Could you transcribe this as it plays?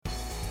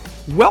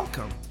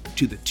Welcome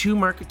to the Two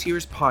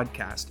Marketeers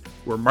podcast,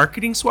 where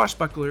marketing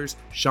swashbucklers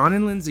Sean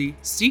and Lindsay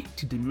seek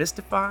to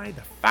demystify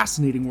the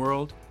fascinating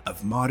world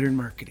of modern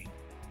marketing.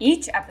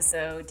 Each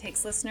episode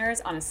takes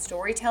listeners on a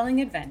storytelling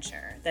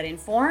adventure that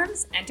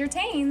informs,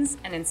 entertains,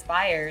 and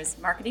inspires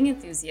marketing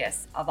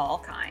enthusiasts of all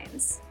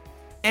kinds.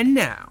 And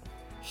now,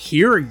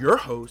 here are your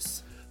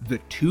hosts, the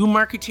two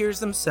marketeers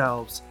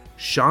themselves,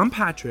 Sean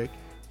Patrick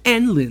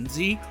and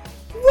Lindsay.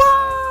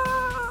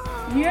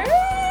 Wow!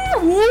 Yeah!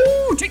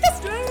 Woo! Take the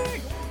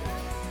stick!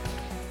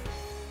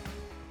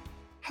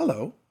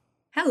 Hello.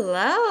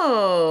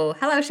 Hello.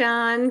 Hello,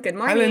 Sean. Good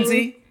morning. Hi,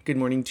 Lindsay. Good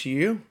morning to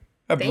you.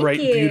 Thank Bright,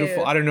 you.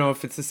 beautiful, I don't know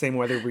if it's the same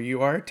weather where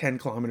you are, 10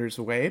 kilometers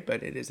away,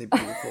 but it is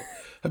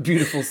a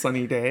beautiful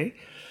sunny day.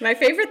 My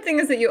favorite thing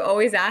is that you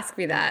always ask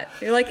me that.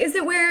 You're like, is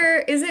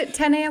it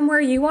 10 a.m. where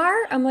you are?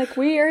 I'm like,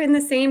 we are in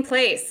the same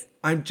place.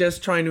 I'm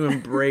just trying to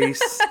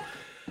embrace,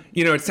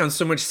 it sounds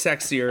so much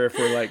sexier if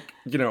we're like,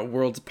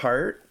 worlds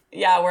apart.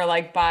 Yeah, we're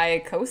like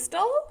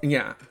bi-coastal?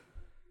 Yeah.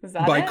 Is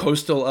that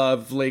Bi-coastal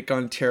of Lake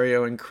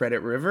Ontario and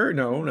Credit River?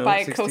 No.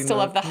 Bi-coastal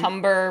of the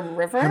Humber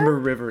River? Humber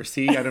River.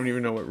 See, I don't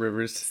even know what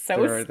rivers there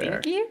are there.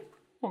 So stinky?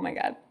 Oh my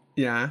God.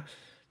 Yeah.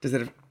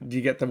 Do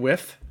you get the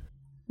whiff?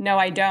 No,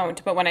 I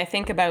don't. But when I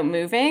think about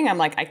moving, I'm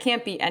like, I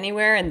can't be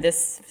anywhere in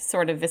this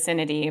sort of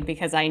vicinity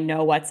because I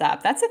know what's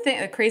up. That's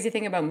the crazy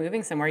thing about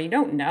moving somewhere. You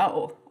don't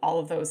know all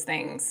of those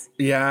things.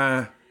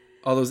 Yeah.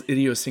 All those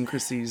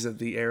idiosyncrasies of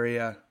the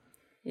area.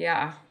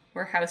 Yeah.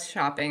 We're house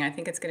shopping. I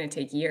think it's going to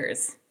take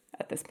years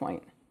at this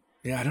point.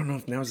 Yeah, I don't know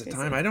if now's the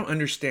time. I don't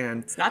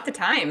understand. It's not the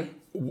time.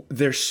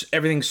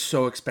 Everything's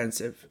so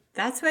expensive.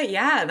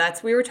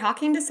 We were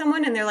talking to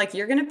someone and they're like,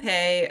 you're going to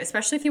pay,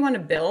 especially if you want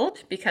to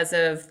build because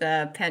of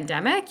the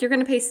pandemic, you're going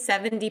to pay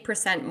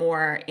 70%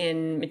 more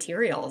in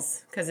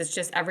materials because it's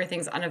just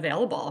everything's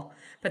unavailable.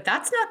 But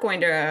that's not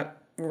going to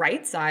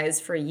right size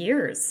for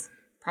years,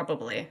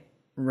 probably.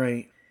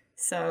 Right.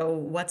 So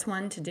what's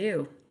one to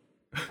do?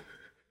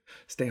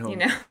 Stay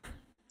home.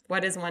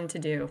 What is one to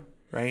do?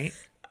 Right?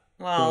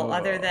 Well,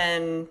 other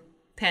than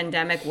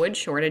pandemic wood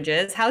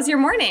shortages, how's your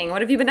morning?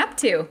 What have you been up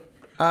to?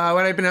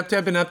 What I've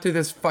been up to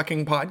this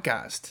fucking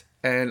podcast,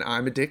 and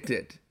I'm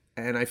addicted,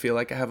 and I feel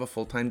like I have a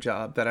full-time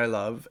job that I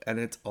love, and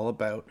it's all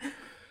about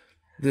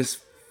this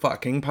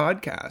fucking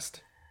podcast.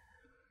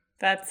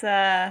 That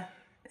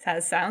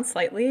sounds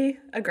slightly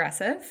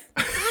aggressive.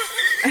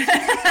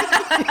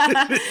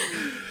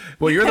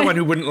 Well, you're the one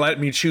who wouldn't let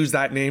me choose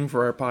that name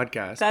for our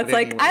podcast. That's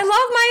like, I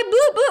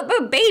love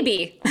my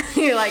baby.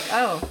 You're like,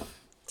 oh,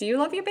 do you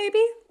love your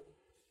baby?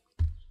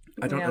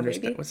 I don't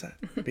understand. Baby? What's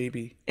that?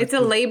 Baby. It's a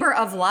labor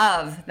of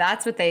love.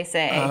 That's what they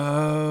say.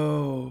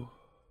 Oh.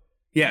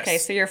 Yes. Okay,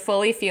 so you're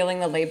fully feeling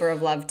the labor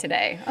of love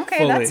today. Okay,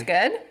 Fully. That's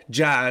good.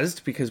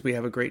 Jazzed, because we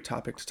have a great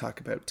topic to talk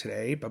about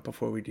today. But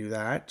before we do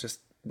that,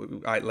 just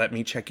let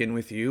me check in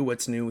with you.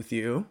 What's new with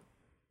you?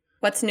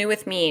 What's new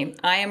with me?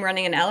 I am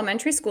running an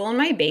elementary school in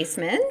my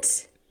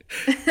basement.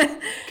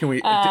 Can we?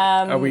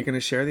 Are we going to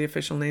share the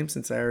official name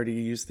since I already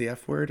used the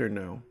F word, or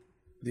no?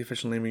 The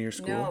official name of your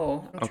school?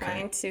 No, I'm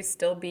trying to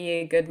still be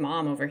a good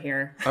mom over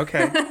here.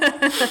 Okay.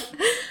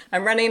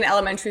 I'm running an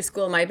elementary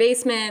school in my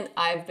basement.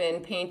 I've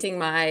been painting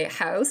my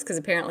house because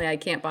apparently I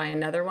can't buy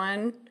another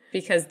one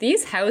because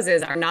these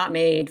houses are not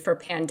made for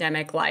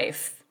pandemic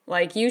life.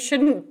 Like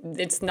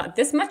it's not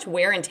this much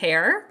wear and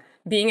tear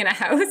being in a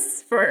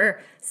house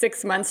for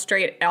 6 months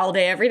straight all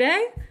day, every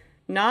day.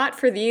 Not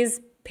for these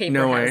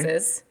paper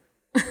houses.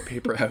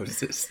 Paper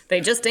houses.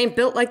 They just ain't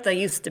built like they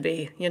used to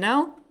be,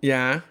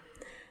 Yeah.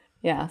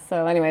 Yeah.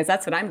 So anyways,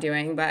 that's what I'm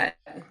doing. But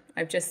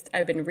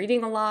I've been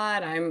reading a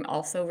lot. I'm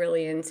also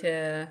really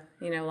into,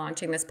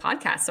 launching this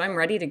podcast. So I'm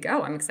ready to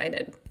go. I'm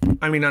excited.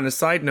 I mean, on a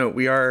side note,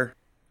 we are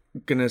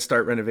going to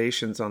start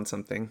renovations on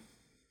something.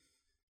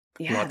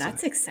 Yeah,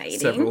 that's exciting.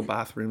 Several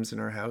bathrooms in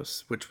our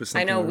house, which was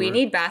something I know we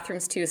need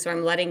bathrooms too. So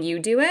I'm letting you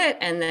do it.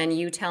 And then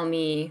you tell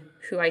me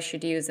who I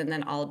should use and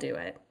then I'll do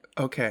it.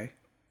 Okay.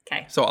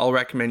 Okay. So I'll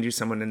recommend you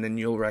someone and then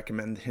you'll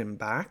recommend him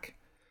back?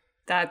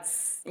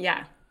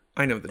 Yeah.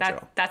 I know the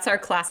drill. That's our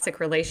classic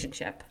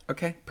relationship.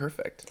 Okay,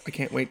 perfect. I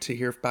can't wait to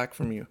hear back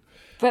from you.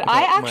 But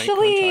I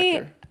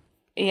actually,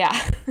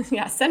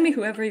 yeah, send me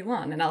whoever you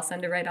want and I'll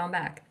send it right on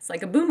back. It's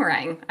like a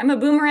boomerang. I'm a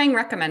boomerang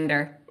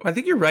recommender. I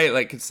think you're right.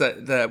 Like it's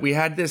that we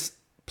had this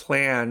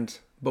planned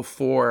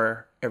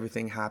before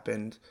everything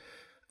happened.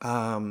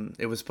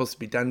 It was supposed to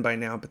be done by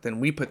now, but then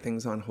we put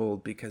things on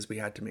hold because we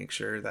had to make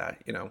sure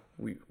that,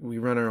 we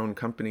run our own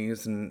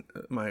companies and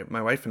my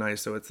wife and I,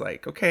 so it's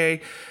like,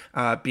 okay,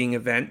 being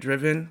event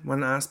driven,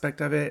 one aspect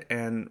of it,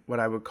 and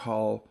what I would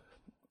call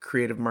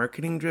creative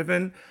marketing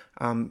driven,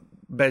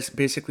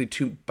 basically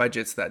two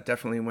budgets that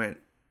definitely went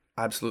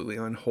absolutely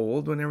on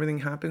hold when everything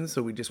happened.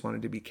 So we just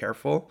wanted to be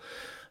careful.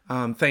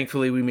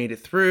 Thankfully, we made it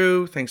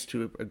through thanks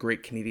to a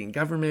great Canadian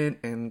government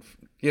and,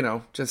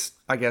 just,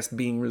 I guess,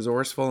 being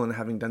resourceful and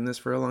having done this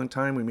for a long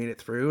time, we made it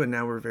through. And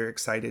now we're very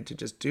excited to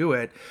just do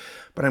it.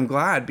 But I'm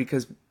glad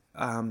because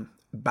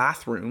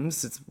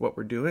bathrooms, it's what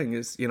we're doing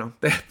is,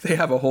 they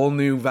have a whole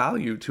new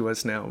value to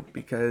us now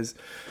because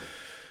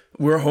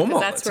We're home all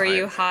the time. That's where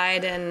you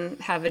hide and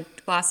have a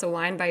glass of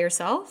wine by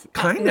yourself?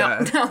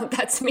 Kinda. No,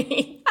 that's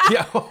me.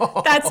 Yeah.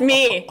 That's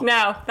me.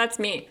 No, that's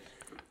me.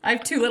 I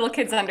have 2 little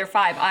kids under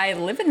 5. I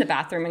live in the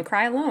bathroom and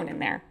cry alone in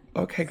there.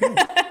 Okay, good.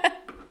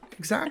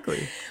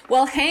 Exactly.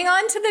 Well, hang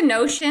on to the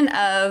notion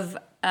of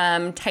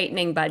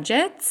tightening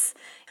budgets.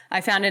 I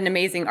found an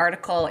amazing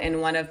article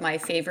in one of my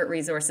favorite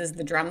resources,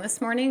 The Drum,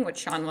 this morning, which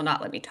Sean will not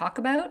let me talk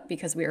about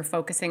because we are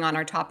focusing on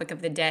our topic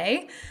of the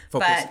day.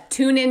 But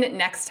tune in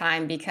next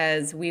time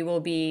because we will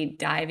be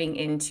diving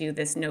into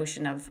this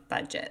notion of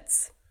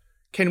budgets.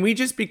 Can we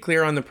just be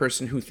clear on the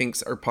person who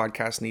thinks our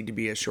podcasts need to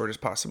be as short as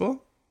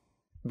possible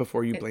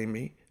before you blame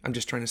me? I'm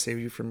just trying to save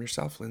you from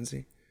yourself,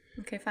 Lindsay.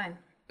 Okay, fine.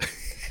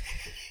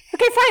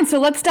 Okay, fine. So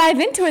let's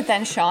dive into it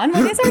then, Sean.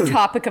 What is our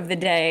topic of the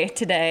day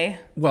today?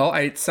 Well,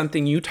 it's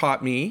something you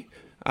taught me,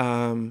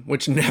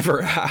 which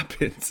never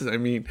happens. I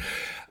mean,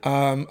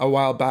 a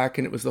while back,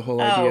 and it was the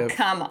whole idea. Oh,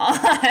 come on.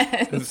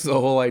 It's the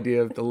whole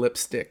idea of the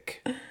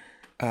lipstick.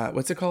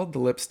 What's it called? The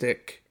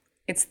lipstick.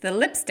 It's the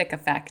lipstick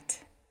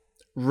effect.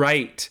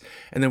 Right.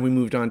 And then we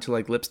moved on to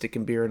like lipstick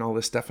and beer and all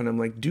this stuff. And I'm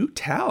like, do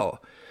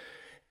tell.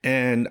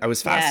 And I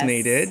was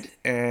fascinated,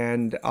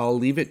 and I'll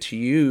leave it to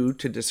you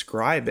to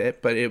describe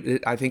it. But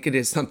I think it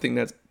is something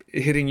that's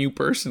hitting you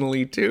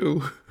personally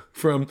too,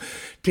 from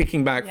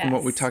taking back from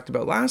what we talked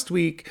about last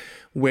week,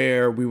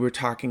 where we were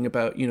talking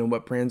about,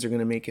 what brands are going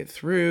to make it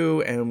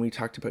through. And we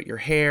talked about your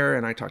hair,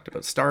 and I talked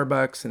about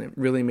Starbucks, and it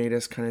really made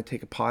us kind of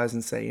take a pause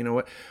and say,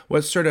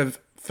 what sort of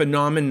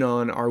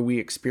phenomenon are we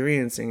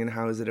experiencing, and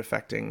how is it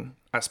affecting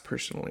us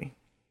personally?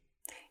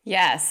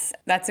 Yes,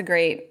 that's a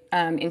great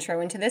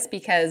intro into this,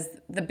 because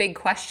the big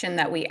question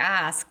that we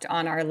asked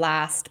on our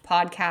last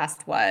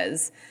podcast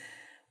was,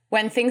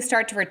 when things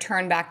start to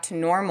return back to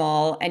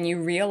normal and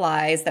you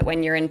realize that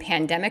when you're in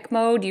pandemic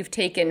mode, you've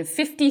taken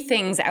 50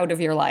 things out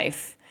of your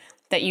life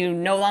that you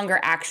no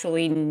longer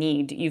actually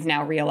need, you've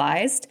now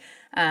realized.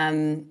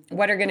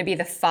 What are going to be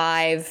the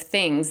 5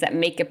 things that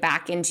make it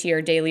back into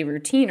your daily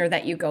routine or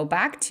that you go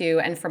back to?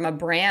 And from a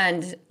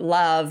brand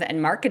love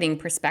and marketing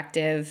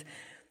perspective,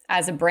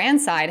 as a brand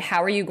side,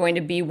 how are you going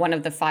to be one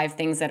of the 5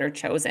 things that are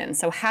chosen?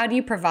 So how do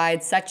you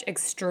provide such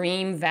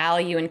extreme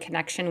value and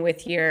connection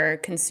with your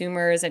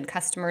consumers and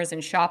customers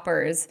and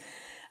shoppers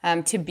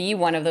to be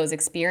one of those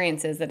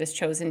experiences that is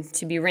chosen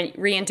to be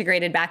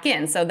reintegrated back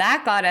in? So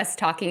that got us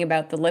talking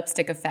about the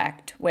lipstick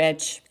effect,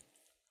 which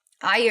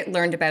I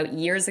learned about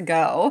years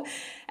ago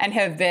and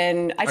I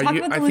talk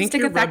about the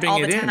lipstick effect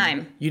all the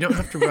time. You don't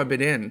have to rub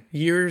it in.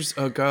 Years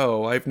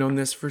ago, I've known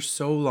this for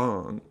so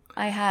long.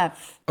 I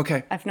have.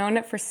 Okay. I've known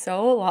it for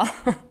so long,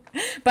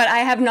 but I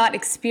have not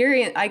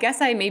experienced, I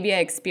guess I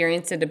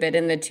experienced it a bit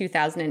in the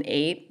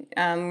 2008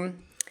 when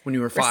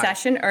you were 5.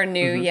 Recession or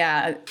new,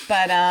 yeah.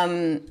 But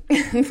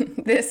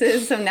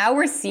so now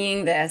we're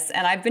seeing this,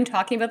 and I've been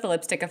talking about the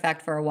lipstick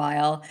effect for a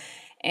while,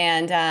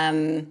 and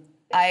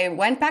I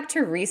went back to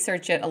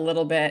research it a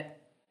little bit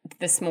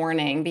this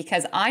morning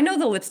because I know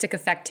the lipstick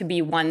effect to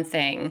be one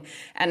thing.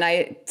 And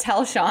I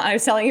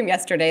was telling him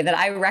yesterday that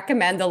I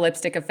recommend the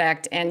lipstick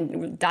effect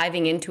and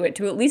diving into it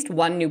to at least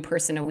one new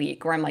person a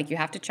week, where I'm like, you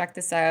have to check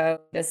this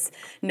out, this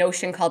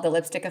notion called the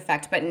lipstick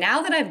effect. But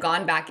now that I've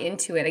gone back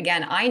into it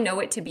again, I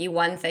know it to be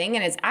one thing,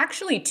 and it's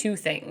actually 2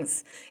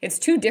 things. It's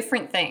 2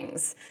 different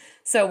things.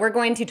 So we're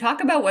going to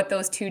talk about what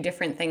those 2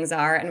 different things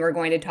are, and we're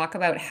going to talk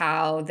about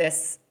how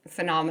this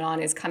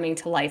phenomenon is coming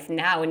to life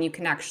now and you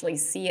can actually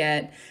see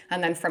it.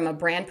 And then from a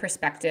brand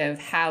perspective,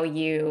 how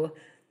you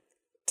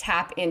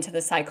tap into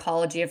the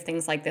psychology of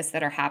things like this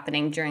that are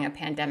happening during a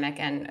pandemic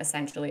and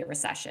essentially a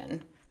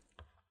recession.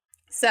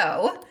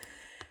 So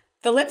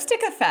the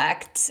lipstick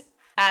effect,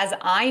 as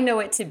I know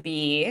it to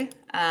be,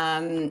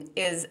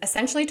 is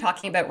essentially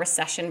talking about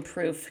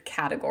recession-proof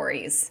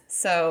categories.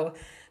 So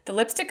the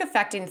lipstick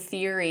effect in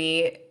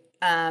theory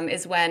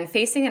is when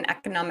facing an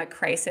economic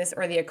crisis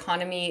or the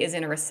economy is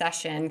in a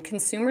recession,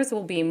 consumers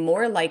will be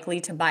more likely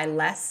to buy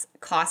less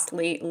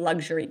costly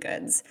luxury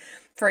goods.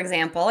 For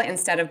example,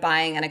 instead of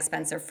buying an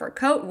expensive fur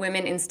coat,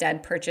 women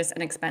instead purchase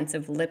an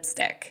expensive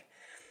lipstick.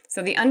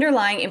 So the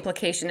underlying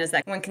implication is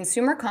that when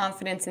consumer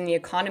confidence in the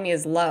economy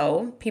is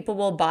low, people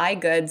will buy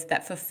goods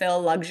that fulfill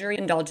luxury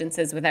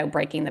indulgences without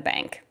breaking the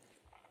bank.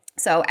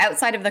 So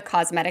outside of the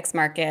cosmetics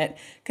market,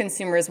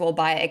 consumers will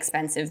buy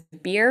expensive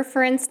beer,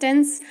 for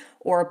instance,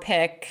 or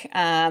pick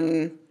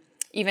an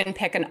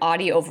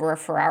Audi over a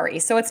Ferrari.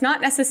 So it's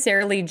not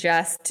necessarily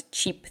just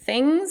cheap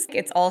things.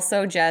 It's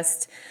also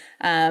just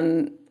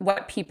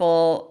what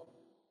people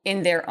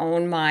in their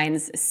own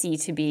minds see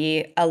to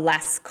be a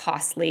less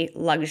costly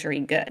luxury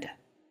good.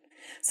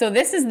 So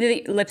this is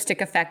the lipstick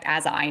effect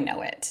as I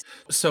know it.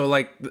 So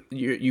like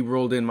you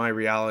rolled in my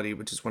reality,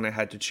 which is when I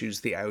had to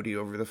choose the Audi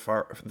over the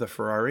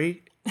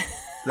Ferrari.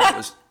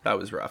 That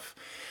was rough.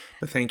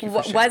 But thank you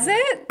for sharing. Was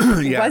it?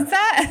 Yeah. Was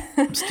that?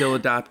 I'm still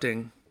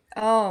adapting.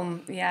 Oh,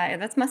 yeah,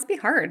 that must be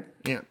hard.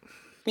 Yeah.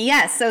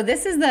 Yeah, so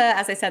this is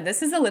as I said,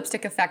 this is the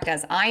lipstick effect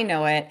as I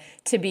know it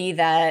to be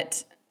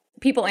that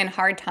people in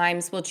hard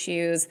times will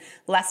choose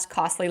less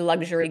costly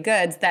luxury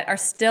goods that are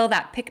still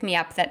that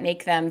pick-me-up that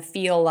make them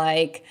feel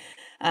like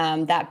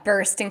that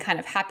burst in kind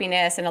of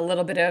happiness and a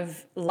little bit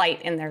of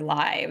light in their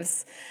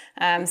lives.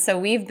 So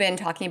we've been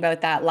talking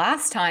about that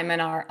last time on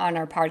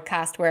our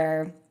podcast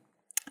where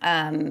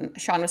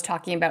Sean was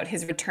talking about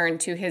his return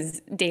to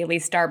his daily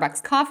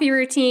Starbucks coffee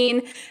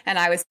routine. And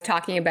I was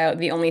talking about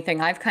the only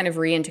thing I've kind of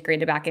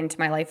reintegrated back into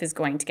my life is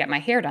going to get my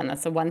hair done.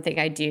 That's the one thing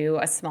I do,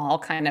 a small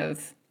kind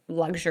of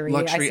luxury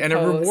and a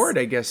reward,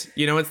 I guess.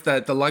 You know, it's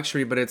the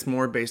luxury, but it's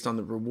more based on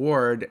the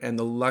reward, and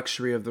the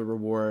luxury of the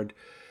reward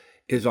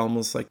is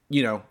almost like,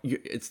 you know,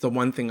 it's the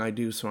one thing I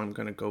do, so I'm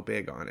going to go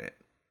big on it.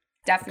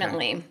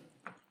 Definitely. Okay.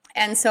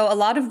 And so a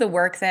lot of the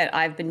work that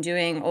I've been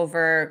doing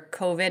over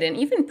COVID and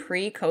even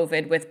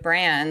pre-COVID with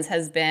brands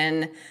has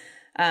been,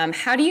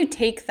 how do you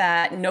take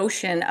that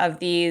notion of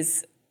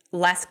these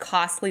less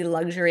costly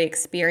luxury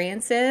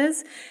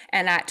experiences,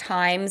 and at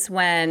times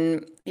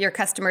when your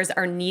customers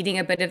are needing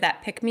a bit of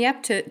that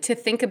pick-me-up, to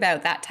think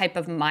about that type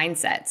of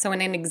mindset. So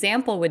an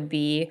example would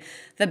be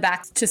the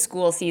back to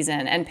school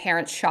season and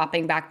parents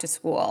shopping back to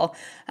school.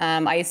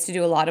 I used to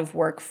do a lot of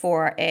work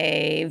for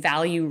a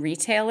value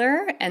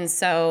retailer, and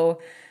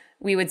so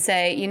we would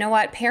say, you know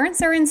what,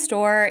 parents are in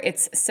store.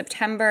 It's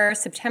September.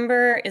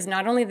 September is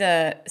not only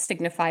the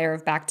signifier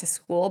of back to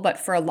school, but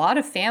for a lot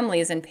of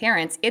families and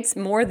parents, it's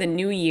more the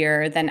new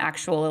year than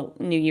actual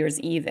New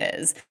Year's Eve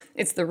is.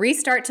 It's the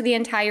restart to the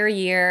entire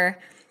year.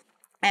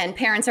 And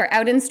parents are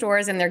out in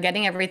stores and they're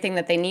getting everything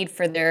that they need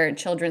for their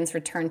children's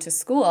return to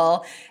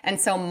school. And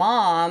so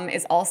mom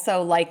is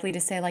also likely to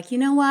say, like, you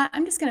know what,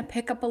 I'm just going to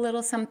pick up a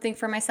little something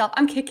for myself.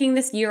 I'm kicking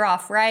this year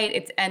off,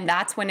 right? And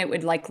that's when it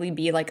would likely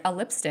be like a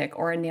lipstick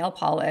or a nail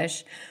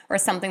polish or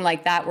something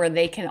like that, where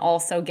they can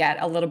also get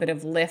a little bit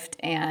of lift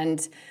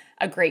and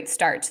a great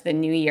start to the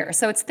new year.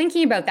 So it's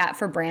thinking about that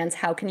for brands.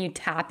 How can you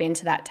tap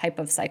into that type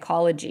of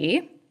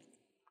psychology?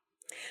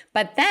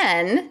 But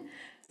then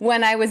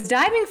when I was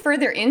diving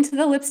further into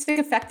the lipstick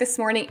effect this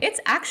morning, it's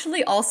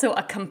actually also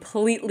a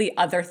completely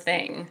other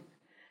thing,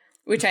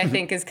 which I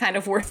think is kind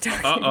of worth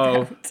talking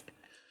about.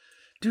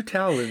 Do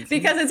tell, Lindsay.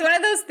 Because it's one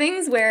of those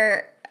things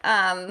where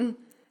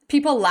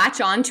people latch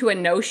on to a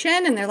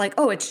notion and they're like,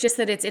 oh, it's just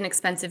that it's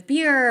inexpensive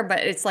beer, but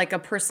it's like a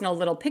personal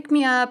little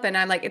pick-me-up. And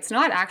I'm like, it's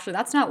not actually,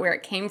 that's not where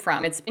it came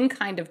from. It's been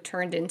kind of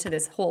turned into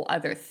this whole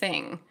other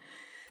thing.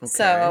 Okay.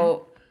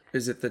 So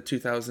is it the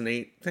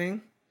 2008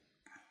 thing?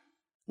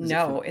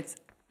 No,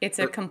 it's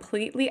a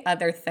completely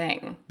other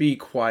thing. Be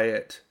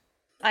quiet.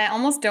 I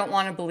almost don't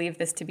want to believe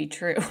this to be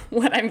true,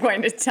 what I'm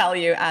going to tell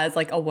you as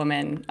like a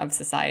woman of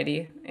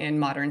society in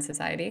modern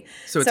society.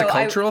 So it's a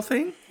cultural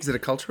thing? Is it a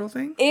cultural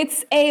thing?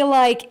 It's a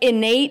like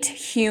innate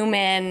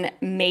human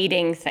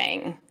mating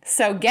thing.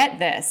 So get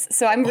this.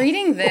 So I'm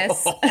reading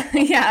this.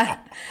 Yeah.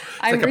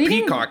 It's like a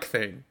peacock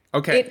thing.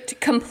 Okay. It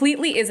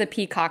completely is a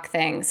peacock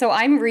thing. So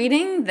I'm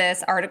reading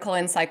this article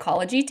in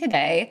Psychology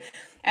Today,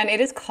 and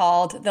it is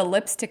called The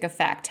Lipstick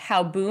Effect,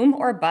 How Boom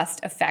or Bust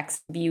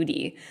Affects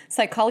Beauty.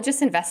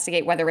 Psychologists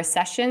investigate whether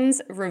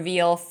recessions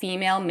reveal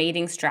female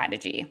mating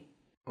strategy.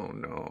 Oh,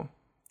 no.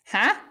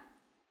 Huh?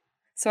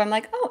 So I'm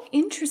like, oh,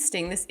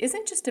 interesting. This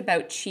isn't just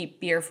about cheap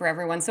beer for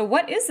everyone. So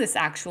what is this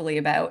actually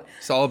about?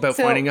 It's all about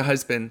finding a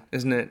husband,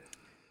 isn't it?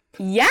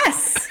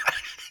 Yes.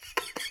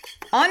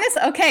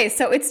 Okay,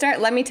 so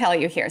let me tell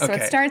you here. So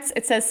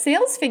it says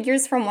sales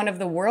figures from one of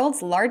the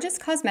world's largest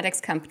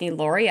cosmetics company,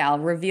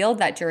 L'Oreal, revealed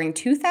that during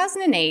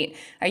 2008,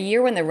 a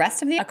year when the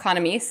rest of the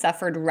economy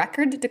suffered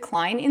record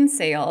decline in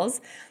sales,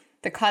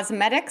 the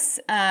cosmetics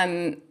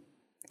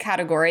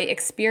category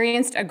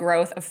experienced a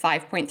growth of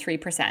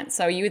 5.3%.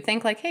 So you would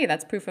think like, hey,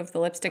 that's proof of the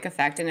lipstick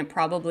effect, and it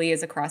probably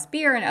is across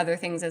beer and other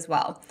things as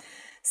well.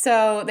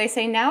 So they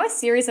say now a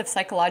series of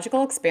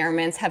psychological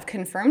experiments have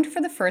confirmed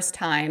for the first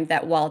time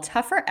that while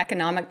tougher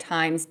economic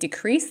times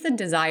decrease the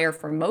desire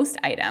for most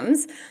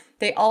items,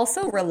 they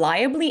also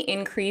reliably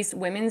increase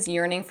women's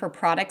yearning for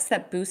products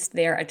that boost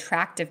their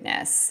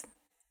attractiveness.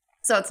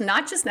 So it's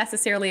not just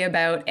necessarily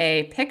about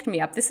a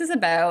pick-me-up. This is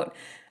about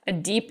a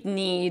deep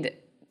need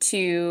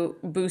to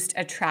boost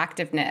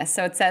attractiveness.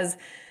 So it says,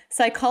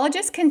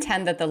 psychologists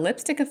contend that the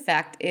lipstick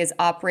effect is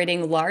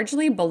operating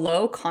largely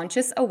below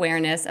conscious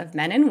awareness of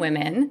men and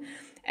women,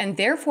 and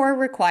therefore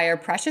require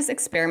precious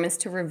experiments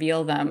to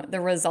reveal them. The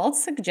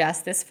results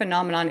suggest this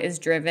phenomenon is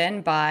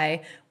driven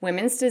by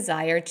women's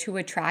desire to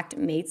attract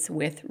mates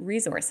with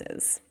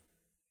resources.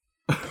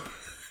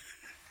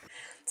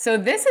 So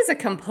this is a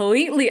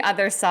completely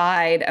other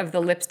side of the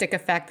lipstick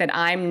effect that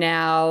I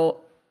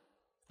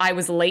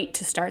was late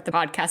to start the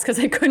podcast because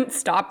I couldn't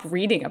stop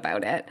reading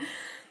about it.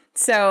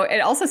 So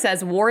it also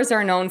says wars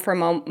are known for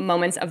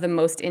moments of the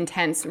most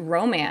intense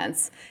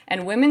romance,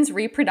 and women's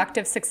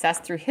reproductive success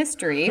through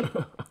history,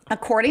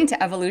 according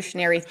to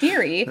evolutionary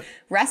theory,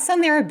 rests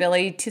on their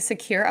ability to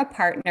secure a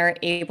partner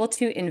able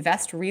to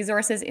invest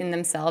resources in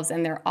themselves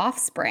and their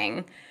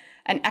offspring.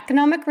 An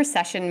economic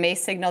recession may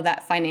signal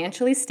that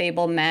financially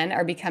stable men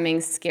are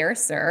becoming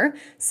scarcer,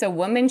 so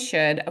women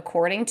should,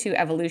 according to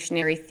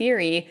evolutionary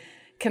theory,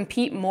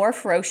 compete more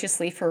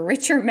ferociously for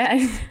richer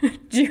men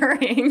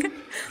during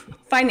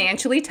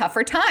financially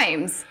tougher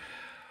times.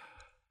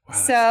 Wow,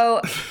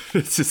 so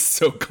this is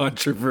so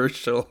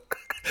controversial.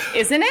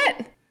 Isn't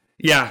it?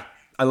 Yeah.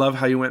 I love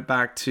how you went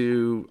back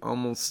to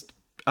almost,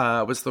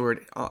 what's the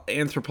word?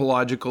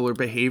 Anthropological or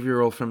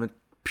behavioral from a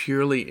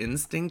purely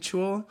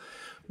instinctual.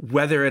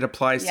 Whether it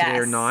applies today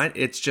or not,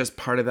 it's just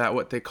part of that,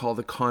 what they call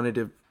the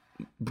cognitive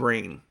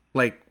brain.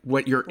 Like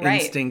what your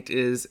instinct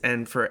is.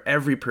 And for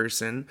every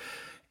person,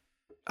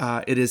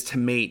 it is to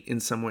mate in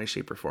some way,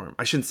 shape, or form.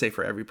 I shouldn't say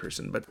for every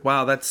person, but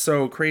wow, that's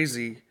so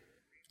crazy.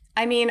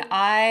 I mean,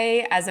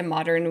 I, as a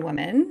modern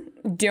woman,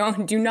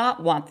 do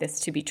not want this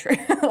to be true.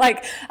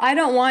 Like, I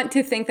don't want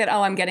to think that,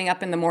 oh, I'm getting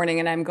up in the morning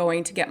and I'm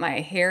going to get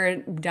my hair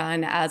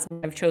done as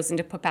I've chosen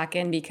to put back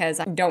in because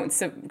I don't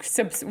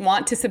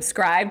want to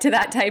subscribe to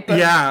that type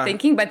of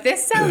thinking. But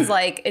this sounds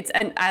like it's,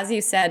 as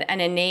you said,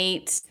 an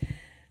innate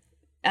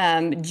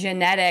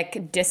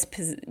genetic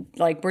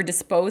like we're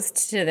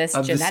disposed to this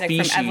of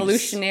genetic from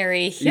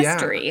evolutionary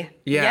history.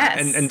 Yeah.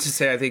 Yes. And to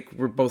say, I think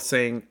we're both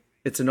saying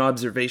it's an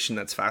observation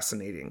that's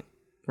fascinating,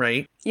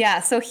 right?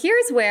 Yeah. So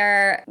here's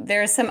where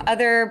there's some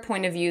other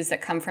point of views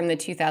that come from the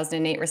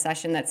 2008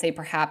 recession that say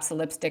perhaps the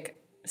lipstick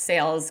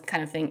sales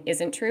kind of thing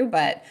isn't true,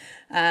 but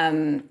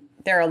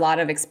there are a lot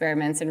of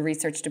experiments and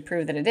research to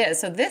prove that it is.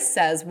 So this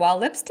says, while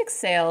lipstick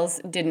sales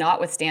did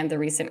not withstand the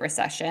recent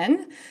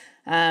recession,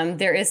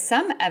 there is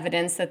some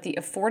evidence that the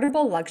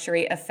affordable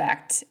luxury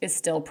effect is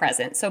still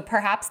present. So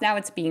perhaps now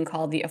it's being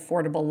called the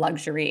affordable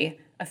luxury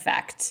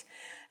effect.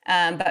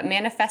 But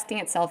manifesting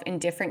itself in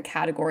different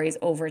categories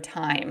over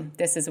time.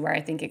 This is where I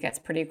think it gets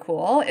pretty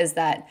cool, is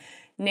that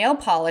nail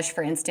polish,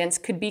 for instance,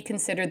 could be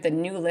considered the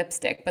new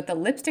lipstick, but the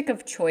lipstick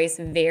of choice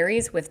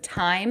varies with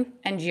time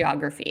and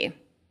geography.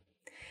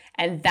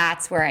 And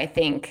that's where I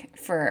think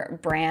for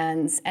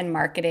brands and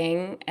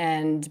marketing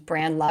and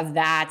brand love,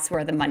 that's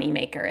where the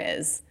moneymaker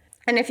is.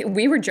 And if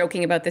we were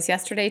joking about this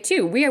yesterday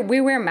too, we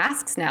wear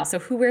masks now. So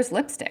who wears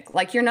lipstick?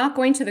 Like, you're not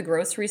going to the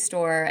grocery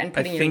store and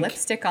putting your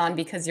lipstick on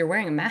because you're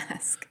wearing a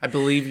mask. I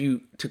believe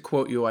you, to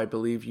quote you, I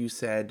believe you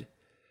said,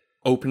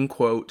 open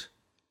quote,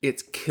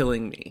 "It's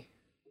killing me,"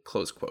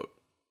 close quote.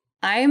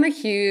 I am a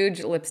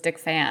huge lipstick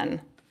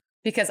fan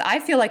because I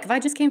feel like if I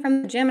just came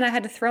from the gym and I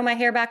had to throw my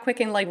hair back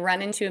quick and like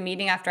run into a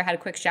meeting after I had a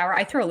quick shower,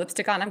 I throw a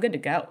lipstick on, I'm good to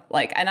go.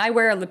 Like, and I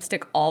wear a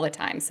lipstick all the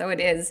time. So it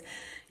is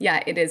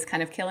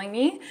kind of killing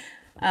me.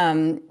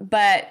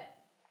 But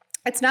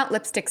it's not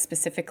lipstick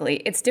specifically.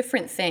 It's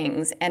different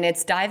things. And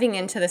it's diving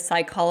into the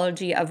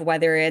psychology of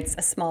whether it's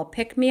a small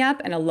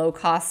pick-me-up and a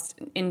low-cost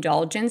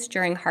indulgence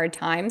during hard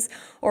times,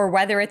 or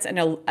whether it's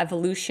an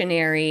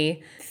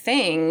evolutionary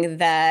thing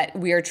that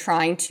we are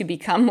trying to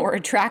become more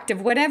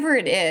attractive, whatever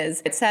it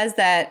is. It says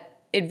that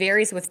it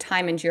varies with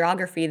time and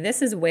geography.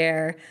 This is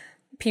where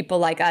people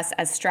like us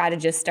as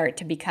strategists start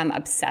to become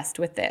obsessed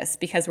with this,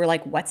 because we're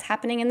like, what's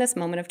happening in this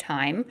moment of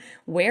time?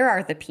 Where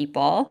are the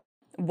people?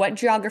 What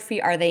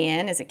geography are they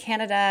in? Is it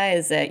Canada?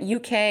 Is it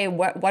UK?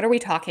 What are we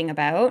talking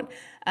about?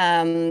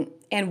 And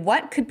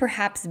what could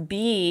perhaps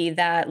be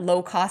that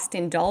low-cost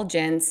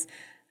indulgence,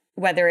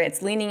 whether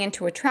it's leaning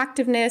into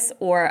attractiveness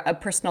or a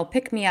personal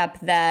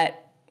pick-me-up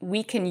that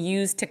we can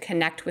use to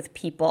connect with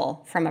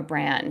people from a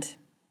brand?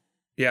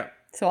 Yeah.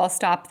 So I'll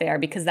stop there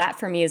because that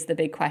for me is the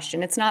big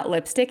question. It's not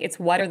lipstick. It's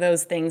what are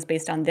those things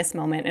based on this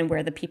moment and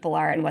where the people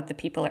are and what the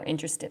people are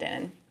interested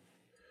in.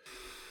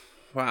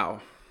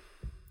 Wow.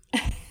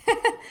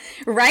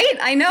 Right?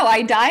 I know.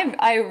 I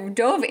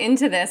dove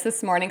into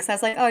this morning because I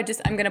was like,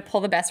 I'm going to pull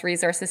the best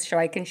resources so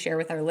I can share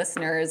with our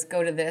listeners,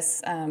 go to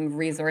this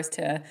resource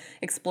to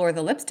explore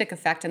the lipstick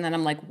effect. And then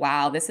I'm like,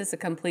 wow, this is a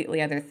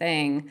completely other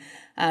thing.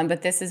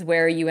 But this is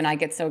where you and I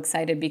get so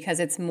excited because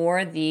it's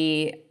more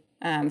the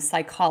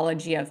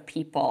psychology of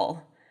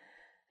people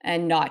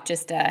and not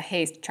just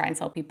hey, try and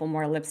sell people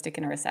more lipstick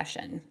in a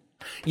recession.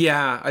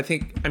 Yeah, I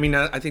think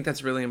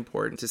that's really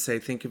important to say,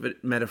 think of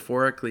it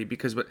metaphorically,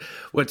 because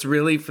what's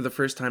really for the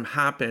first time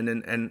happened,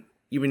 and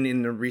even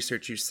in the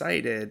research you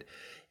cited,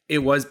 it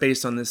was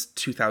based on this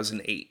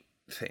 2008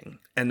 thing.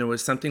 And there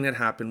was something that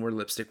happened where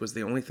lipstick was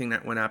the only thing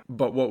that went up.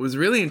 But what was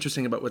really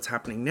interesting about what's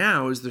happening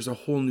now is there's a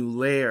whole new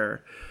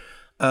layer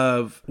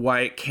of why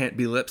it can't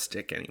be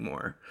lipstick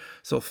anymore.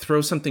 So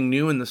throw something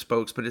new in the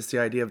spokes, but it's the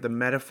idea of the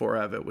metaphor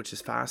of it, which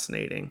is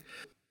fascinating.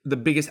 The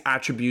biggest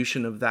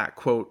attribution of that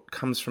quote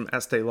comes from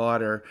Estee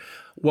Lauder.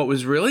 What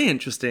was really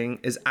interesting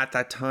is at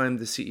that time,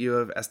 the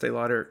CEO of Estee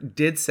Lauder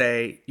did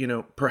say,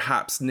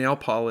 perhaps nail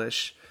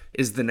polish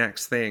is the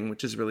next thing,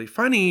 which is really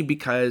funny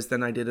because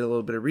then I did a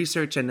little bit of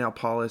research and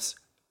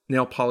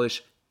nail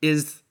polish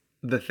is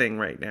the thing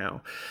right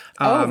now.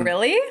 Oh,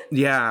 really?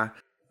 Yeah.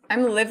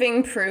 I'm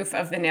living proof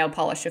of the nail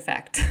polish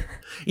effect.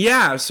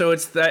 Yeah, so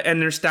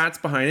and there's stats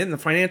behind it, and the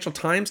Financial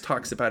Times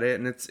talks about it,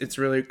 and it's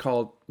really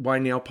called "Why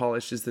Nail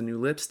Polish is the New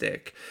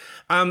Lipstick."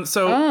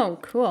 Oh,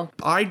 cool.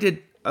 I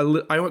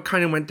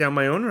kind of went down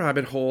my own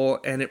rabbit hole,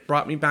 and it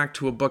brought me back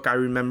to a book I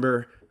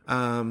remember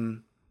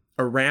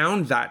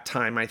around that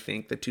time. I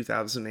think the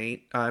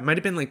 2008, it might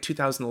have been like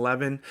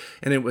 2011,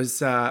 and it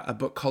was a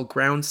book called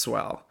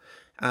Groundswell.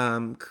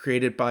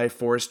 created by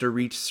Forrester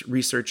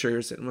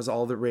researchers, and was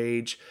all the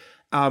rage.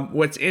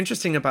 What's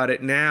interesting about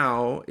it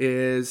now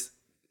is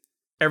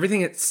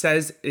everything it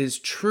says is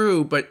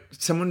true, but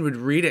someone would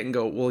read it and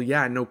go, well,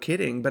 yeah, no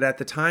kidding. But at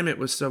the time, it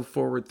was so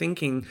forward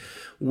thinking,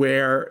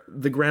 where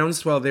the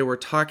groundswell they were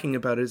talking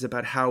about is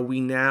about how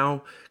we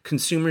now,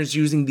 consumers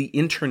using the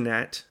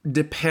internet,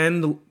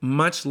 depend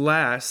much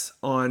less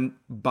on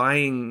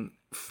buying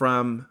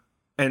from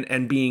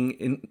and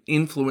being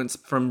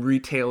influenced from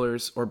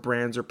retailers or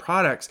brands or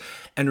products,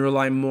 and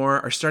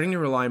are starting to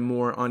rely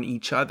more on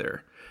each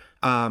other.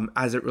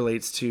 As it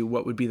relates to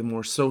what would be the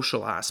more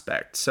social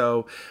aspect.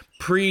 So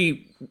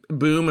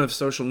pre-boom of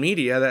social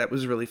media, that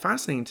was really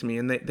fascinating to me.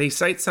 And they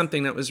cite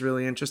something that was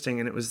really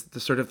interesting, and it was the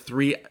sort of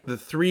the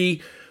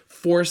three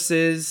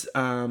forces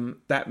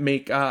that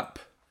make up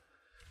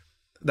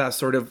that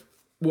sort of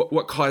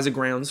what cause a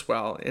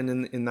groundswell.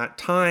 And in that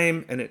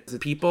time, and it's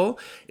people,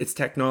 it's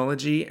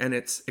technology, and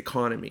it's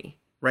economy,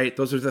 right?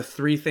 Those are the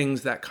three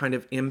things that kind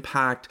of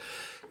impact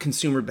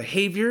consumer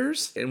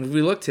behaviors. And when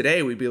we look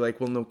today, we'd be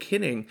like, well, no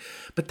kidding.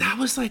 But that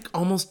was like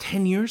almost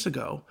 10 years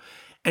ago.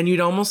 And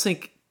you'd almost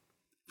think,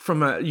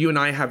 from you and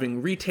I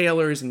having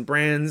retailers and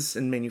brands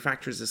and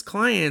manufacturers as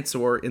clients,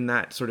 or in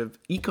that sort of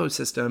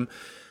ecosystem,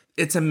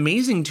 it's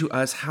amazing to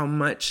us how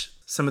much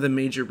some of the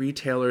major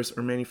retailers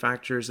or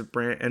manufacturers of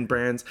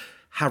brands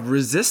have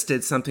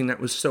resisted something that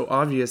was so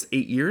obvious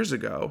 8 years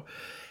ago.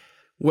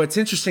 What's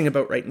interesting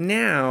about right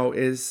now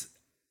is,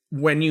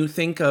 when you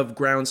think of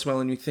groundswell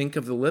and you think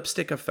of the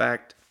lipstick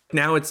effect,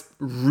 now it's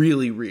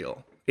really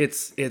real.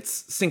 It's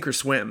sink or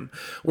swim.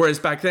 Whereas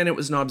back then it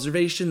was an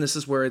observation, this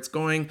is where it's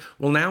going.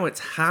 Well, now it's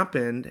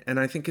happened. And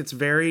I think it's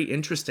very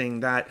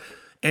interesting that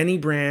any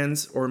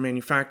brands or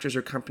manufacturers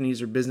or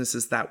companies or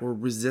businesses that were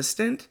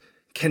resistant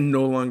can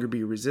no longer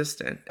be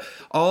resistant.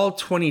 All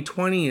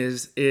 2020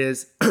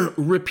 is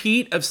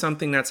repeat of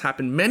something that's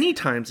happened many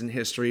times in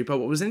history. But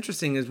what was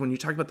interesting is, when you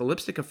talk about the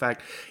lipstick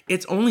effect,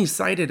 it's only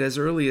cited as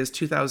early as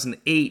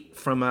 2008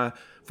 from a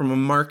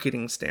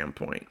marketing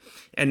standpoint.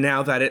 And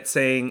now that it's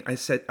saying, I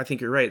think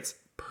you're right, it's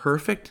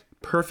perfect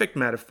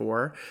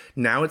metaphor.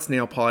 Now it's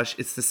nail polish.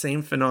 It's the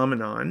same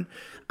phenomenon.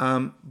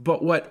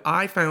 But what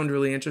I found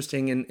really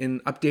interesting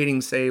in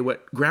updating, say,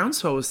 what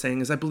Groundswell was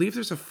saying, is I believe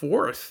there's a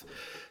fourth.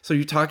 So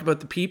you talk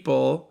about the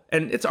people,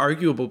 and it's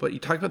arguable, but you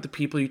talk about the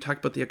people, you talk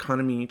about the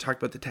economy, and you talk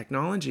about the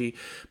technology,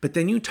 but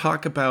then you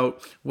talk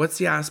about what's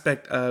the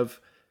aspect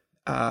of,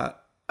 I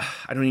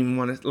don't even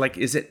want to, like,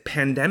 is it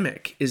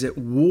pandemic? Is it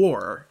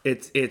war?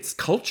 It's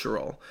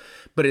cultural,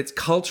 but it's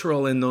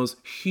cultural in those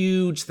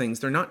huge things.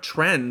 They're not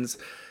trends.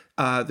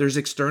 There's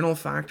external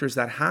factors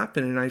that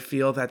happen. And I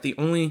feel that the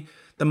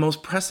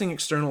most pressing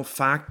external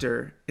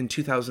factor in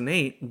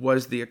 2008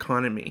 was the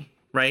economy.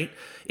 Right?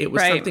 It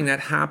was something that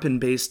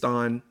happened based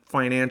on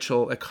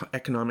financial,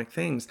 economic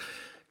things.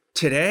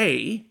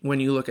 Today, when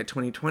you look at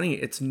 2020,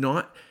 it's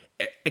not,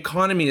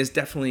 economy is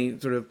definitely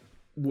sort of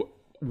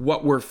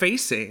what we're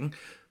facing,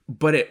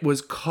 but it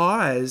was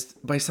caused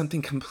by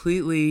something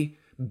completely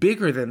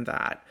bigger than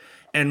that.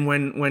 And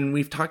when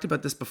we've talked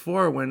about this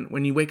before,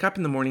 when you wake up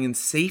in the morning and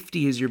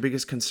safety is your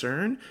biggest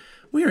concern,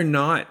 we are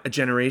not a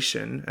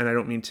generation, and I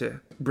don't mean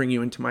to bring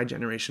you into my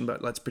generation,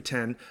 but let's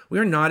pretend, we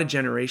are not a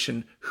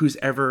generation who's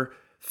ever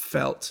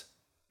felt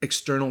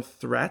external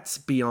threats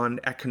beyond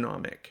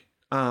economic.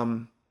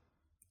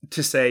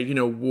 To say,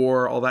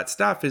 war, all that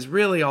stuff, is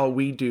really all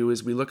we do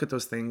is we look at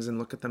those things and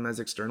look at them as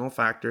external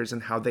factors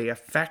and how they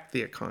affect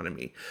the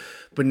economy.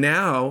 But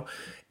now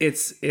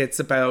it's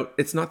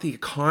not the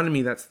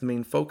economy that's the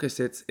main focus.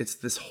 It's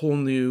this whole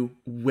new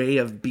way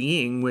of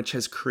being, which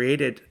has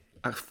created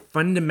a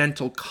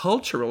fundamental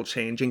cultural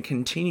change and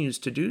continues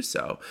to do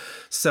so.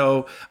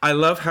 So I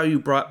love how you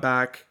brought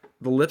back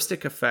the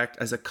lipstick effect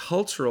as a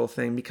cultural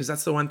thing, because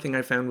that's the one thing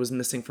I found was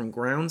missing from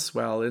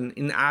Groundswell.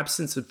 In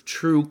absence of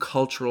true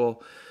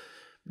cultural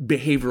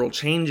behavioral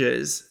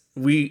changes,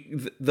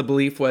 the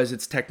belief was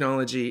it's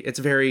technology. It's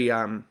very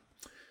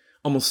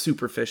almost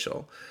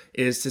superficial,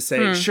 is to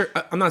say, sure,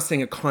 I'm not saying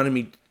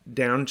economy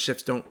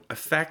downshifts don't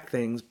affect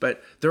things,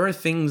 but there are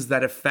things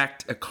that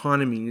affect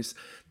economies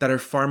that are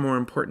far more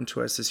important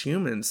to us as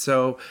humans.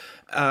 So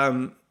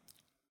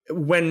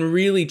when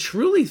really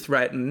truly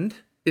threatened,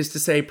 is to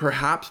say,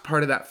 perhaps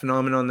part of that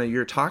phenomenon that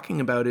you're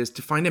talking about is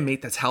to find a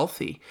mate that's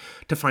healthy,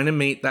 to find a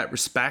mate that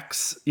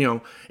respects,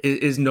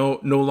 is no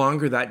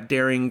longer that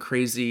daring,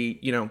 crazy,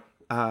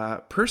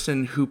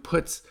 person who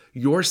puts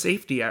your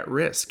safety at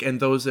risk and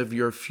those of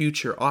your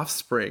future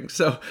offspring.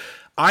 So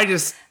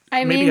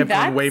maybe I've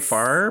gone way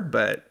far,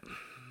 but.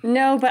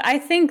 No, but I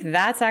think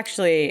that's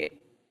actually,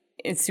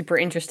 it's super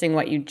interesting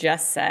what you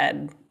just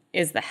said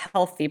is the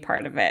healthy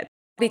part of it,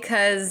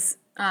 because,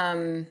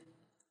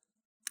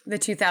 the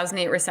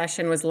 2008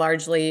 recession was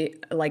largely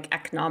like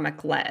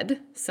economic led,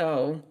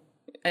 so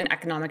an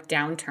economic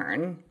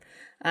downturn.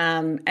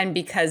 And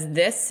because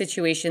this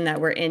situation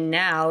that we're in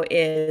now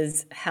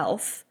is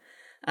health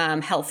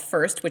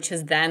first, which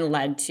has then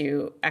led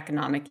to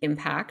economic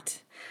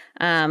impact.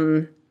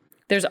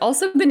 There's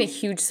also been a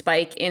huge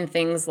spike in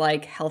things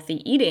like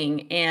healthy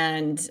eating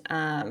and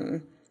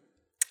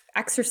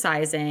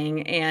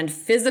exercising and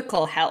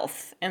physical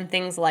health and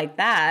things like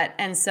that.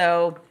 And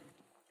so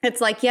it's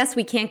like, yes,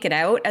 we can't get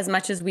out as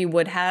much as we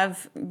would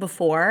have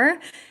before,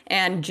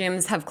 and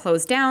gyms have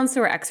closed down, so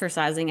we're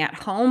exercising at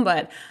home.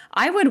 But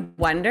I would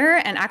wonder,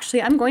 and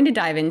actually I'm going to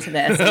dive into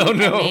this. Oh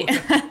no.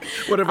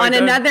 What have I on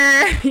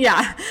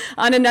done?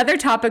 on another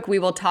topic we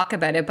will talk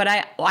about it. But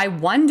I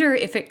wonder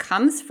if it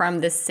comes from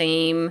the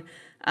same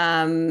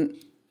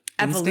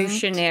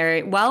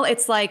evolutionary. Well,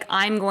 it's like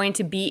I'm going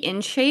to be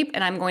in shape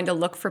and I'm going to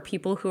look for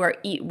people who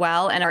eat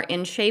well and are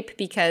in shape,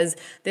 because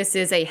this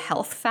is a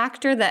health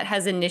factor that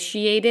has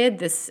initiated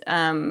this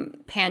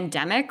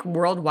pandemic,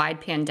 worldwide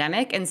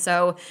pandemic. And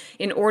so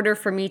in order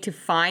for me to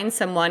find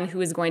someone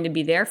who is going to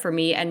be there for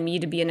me and me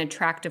to be an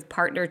attractive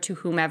partner to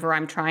whomever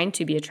I'm trying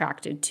to be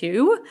attracted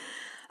to,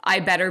 I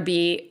better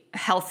be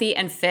healthy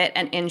and fit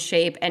and in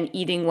shape and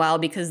eating well,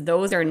 because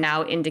those are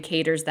now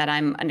indicators that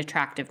I'm an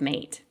attractive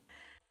mate.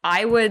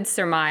 I would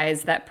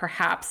surmise that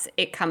perhaps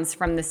it comes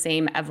from the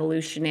same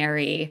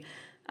evolutionary.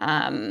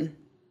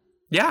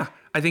 Yeah,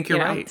 I think you're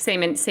right.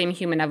 Same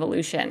human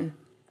evolution.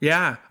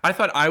 Yeah, I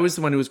thought I was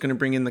the one who was going to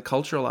bring in the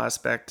cultural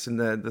aspects and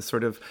the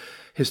sort of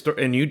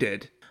and you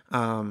did.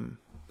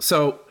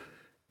 So,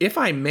 if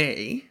I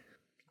may,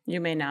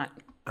 you may not.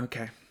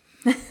 Okay.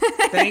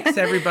 Thanks,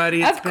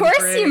 everybody. Of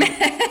course, you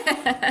may.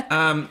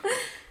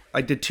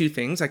 I did two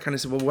things. I kind of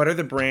said, well, what are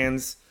the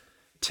brands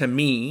to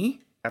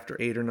me? After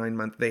 8 or 9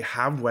 months, they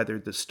have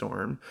weathered the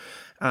storm,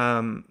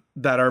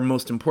 that are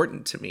most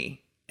important to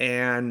me.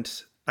 And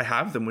I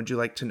have them. Would you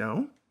like to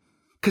know?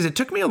 Because it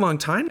took me a long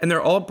time. And they're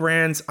all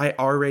brands I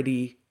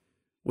already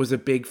was a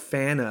big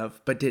fan of,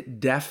 but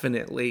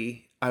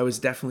I was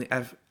definitely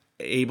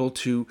able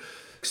to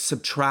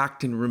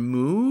subtract and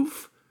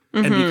remove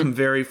and become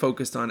very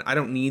focused on, I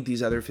don't need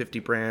these other 50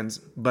 brands,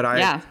 but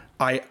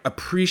I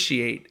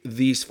appreciate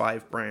these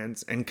 5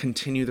 brands and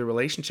continue the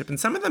relationship. And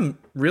some of them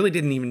really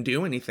didn't even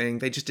do anything.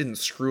 They just didn't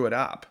screw it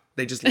up.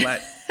 They just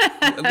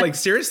like,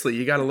 seriously,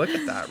 you got to look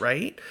at that,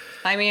 right?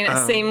 I mean,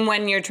 same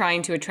when you're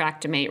trying to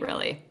attract a mate,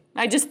 really.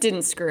 I just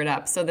didn't screw it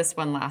up. So this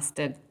one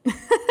lasted.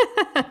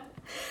 Well,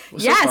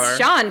 yes,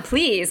 Sean,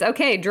 please.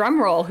 Okay,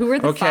 drum roll. Who are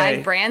the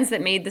 5 brands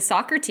that made the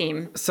soccer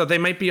team? So they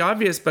might be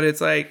obvious, but it's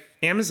like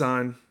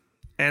Amazon.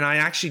 And I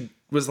actually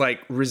was like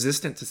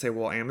resistant to say,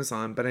 well,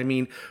 Amazon. But I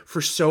mean,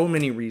 for so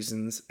many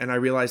reasons. And I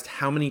realized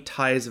how many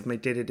ties of my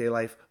day-to-day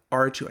life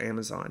are to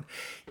Amazon.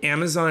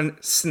 Amazon,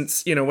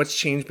 since, what's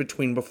changed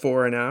between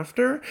before and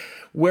after,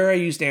 where I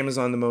used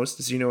Amazon the most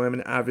is, I'm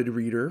an avid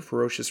reader,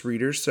 ferocious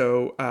reader.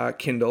 So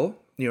Kindle,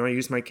 I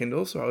use my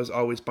Kindle. So I was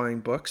always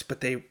buying books,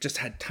 but they just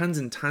had tons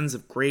and tons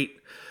of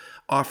great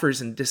offers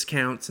and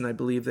discounts. And I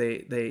believe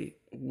they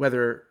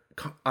whether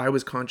I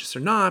was conscious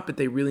or not, but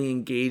they really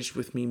engaged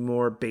with me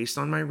more based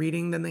on my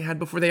reading than they had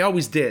before. They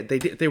always did.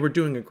 They were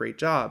doing a great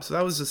job. So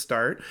that was a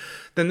start.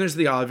 Then there's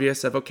the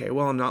obvious of, okay,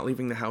 well, I'm not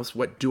leaving the house.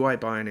 What do I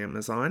buy on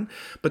Amazon?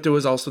 But there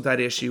was also that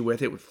issue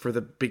with it. For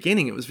the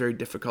beginning, it was very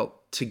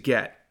difficult to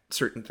get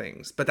certain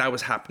things, but that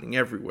was happening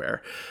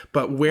everywhere.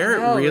 But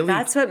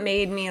that's what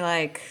made me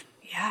like,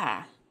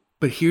 yeah.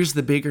 But here's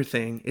the bigger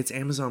thing. It's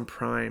Amazon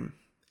Prime.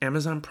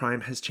 Amazon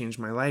Prime has changed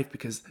my life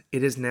because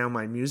it is now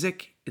my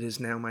music. It is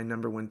now my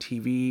number one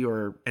TV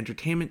or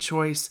entertainment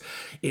choice.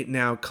 It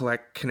now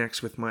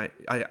connects with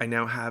I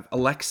now have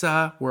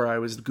Alexa, where I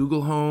was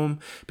Google Home,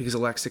 because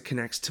Alexa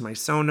connects to my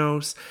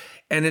Sonos.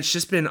 And it's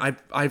just been,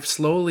 I've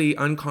slowly,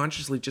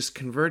 unconsciously just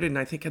converted. And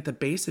I think at the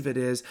base of it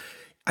is,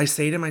 I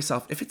say to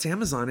myself, if it's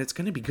Amazon, it's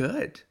going to be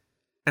good.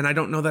 And I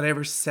don't know that I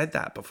ever said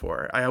that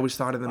before. I always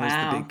thought of them as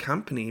the big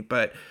company,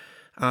 but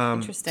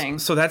interesting.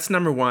 So that's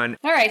number 1.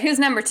 All right, who's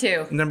number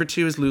 2? Number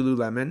 2 is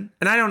Lululemon,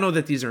 and I don't know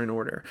that these are in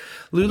order.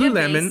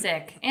 Lululemon,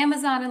 basic.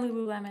 Amazon and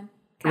Lululemon.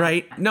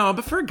 Right? No,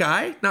 but for a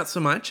guy, not so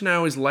much. And I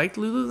always liked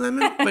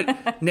Lululemon,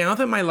 but now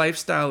that my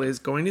lifestyle is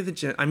going to the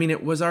gym, I mean,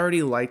 it was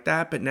already like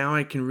that, but now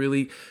I can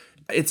really,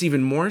 it's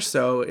even more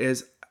so.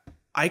 Is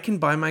I can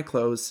buy my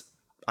clothes.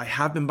 I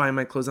have been buying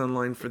my clothes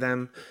online for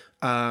them.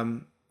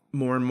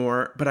 More and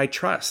more, but I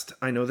trust.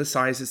 I know the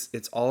sizes.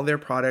 It's all their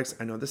products.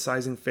 I know the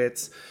sizing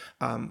fits.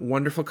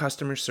 Wonderful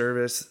customer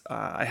service.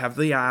 I have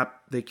the app.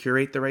 They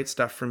curate the right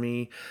stuff for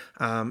me.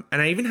 And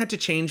I even had to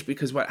change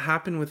because what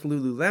happened with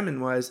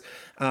Lululemon was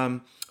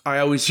I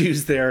always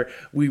use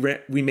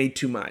we made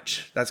too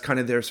much. That's kind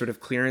of their sort of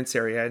clearance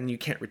area, and you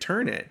can't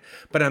return it.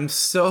 But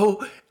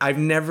I've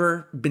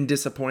never been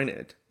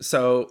disappointed.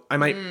 So I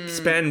might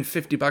spend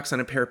 $50 on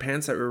a pair of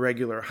pants that were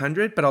regular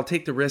 100, but I'll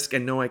take the risk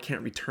and know I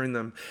can't return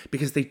them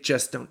because they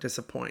just don't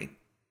disappoint.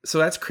 So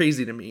that's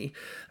crazy to me.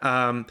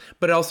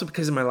 But also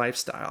because of my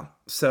lifestyle.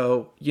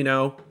 So,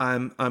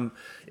 I'm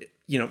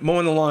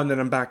mowing the lawn, then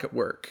I'm back at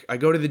work. I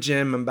go to the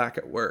gym, I'm back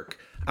at work.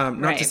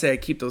 Not to say I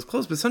keep those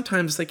clothes, but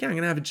sometimes I'm going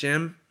to have a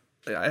gym.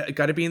 I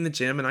got to be in the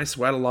gym, and I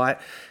sweat a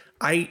lot.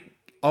 I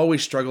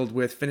always struggled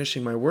with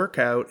finishing my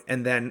workout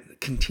and then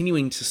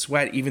continuing to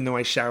sweat even though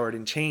I showered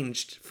and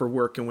changed for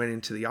work and went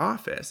into the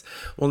office.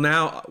 Well,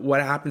 now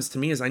what happens to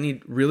me is I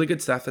need really good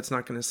stuff that's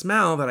not going to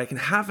smell, that I can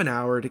have an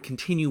hour to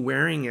continue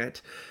wearing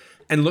it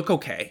and look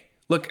okay.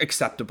 look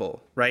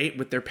acceptable, right?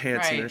 With their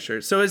pants and Right. their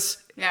shirts. So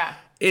Yeah.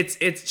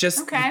 it's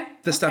just Okay.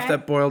 the stuff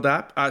that boiled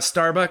up.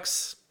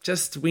 Starbucks,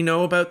 just, we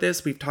know about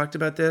this. We've talked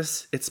about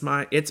this. It's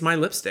my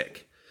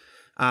lipstick.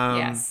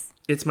 Yes.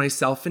 It's my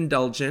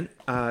self-indulgent.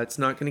 It's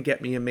not going to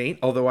get me a mate.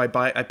 Although I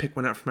pick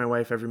one up for my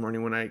wife every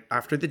morning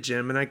after the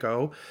gym and I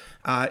go.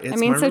 It's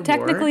my So reward.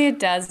 technically it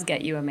does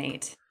get you a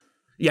mate.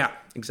 Yeah,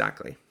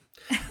 exactly.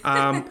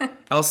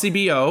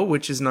 LCBO,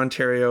 which is in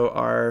Ontario,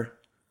 our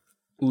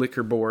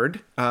liquor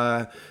board.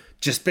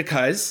 Just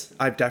because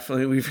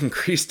we've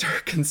increased our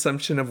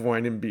consumption of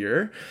wine and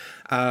beer.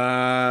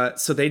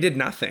 So they did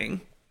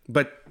nothing,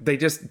 but they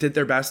just did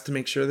their best to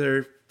make sure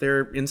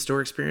their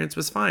in-store experience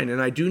was fine.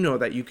 And I do know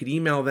that you could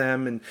email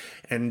them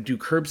and do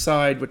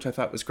curbside, which I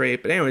thought was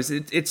great. But anyways,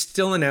 it's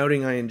still an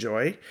outing I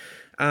enjoy.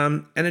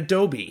 And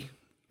Adobe.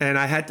 And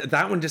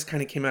that one just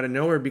kind of came out of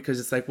nowhere because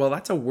it's like, well,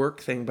 that's a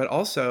work thing, but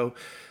also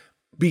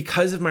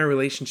because of my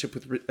relationship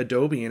with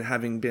Adobe and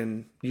having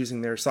been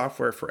using their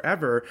software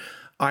forever,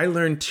 I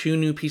learned 2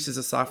 new pieces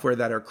of software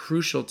that are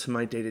crucial to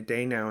my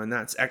day-to-day now. And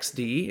that's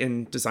XD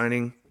in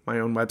designing my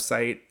own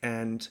website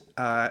and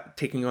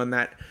taking on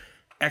that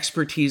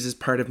expertise as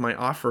part of my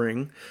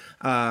offering,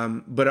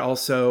 but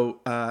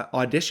also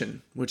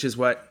Audition, which is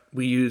what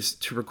we use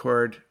to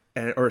record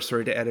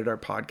to edit our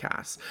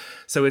podcasts.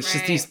 So it's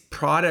just these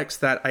products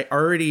that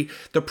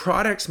the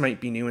products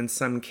might be new in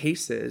some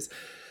cases,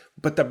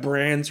 but the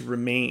brands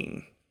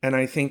remain. And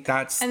I think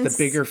that's the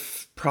bigger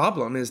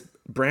problem is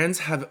brands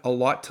have a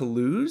lot to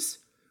lose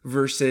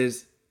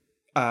versus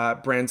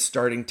brands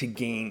starting to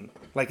gain.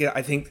 Like,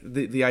 I think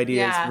the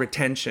idea is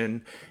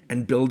retention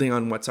and building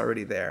on what's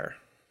already there.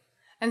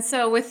 And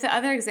so with the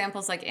other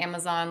examples like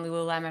Amazon,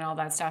 Lululemon, all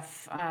that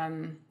stuff,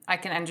 I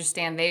can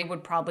understand they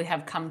would probably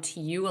have come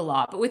to you a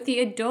lot. But with the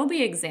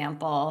Adobe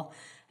example,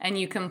 and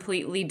you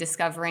completely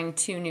discovering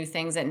 2 new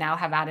things that now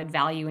have added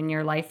value in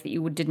your life that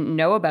you didn't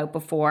know about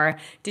before,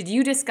 did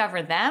you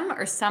discover them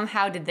or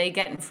somehow did they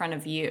get in front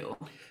of you?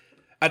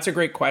 That's a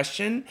great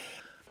question.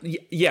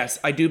 Yes,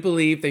 I do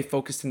believe they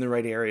focused in the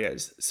right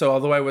areas. So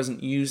although I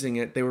wasn't using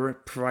it, they were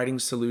providing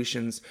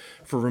solutions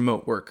for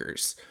remote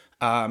workers.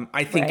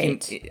 I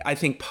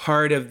think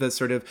part of the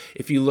sort of,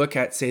 if you look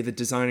at, say, the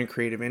design and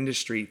creative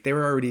industry, they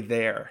were already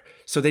there.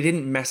 So they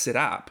didn't mess it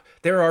up.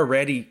 They're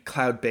already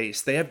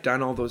cloud-based. They have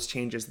done all those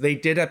changes. They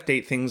did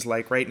update things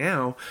like right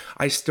now,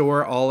 I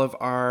store all of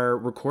our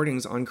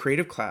recordings on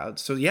Creative Cloud.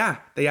 So yeah,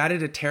 they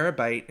added a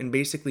terabyte and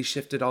basically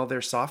shifted all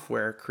their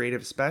software,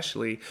 Creative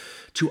especially,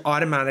 to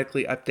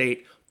automatically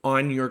update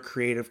on your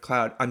Creative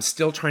Cloud. I'm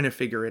still trying to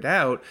figure it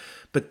out,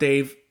 but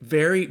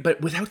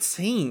but without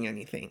saying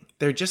anything,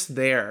 they're just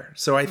there.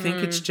 So I think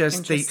it's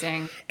just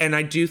and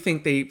I do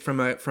think they, from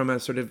a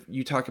sort of,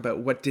 you talk about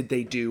what did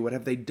they do? What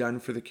have they done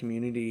for the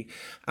community?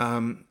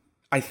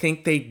 I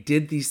think they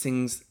did these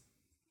things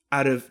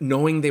out of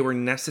knowing they were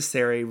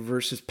necessary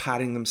versus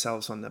patting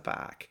themselves on the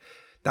back.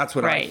 That's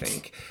what I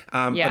think.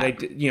 But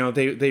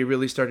they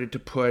really started to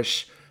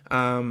push,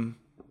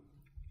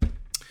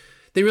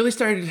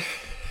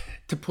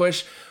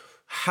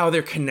 how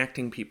they're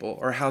connecting people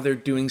or how they're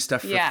doing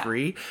stuff for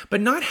free, but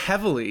not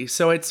heavily.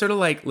 So it's sort of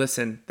like,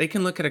 listen, they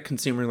can look at a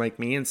consumer like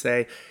me and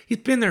say, he's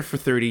been there for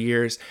 30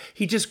 years.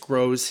 He just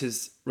grows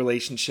his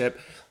relationship.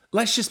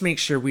 Let's just make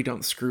sure we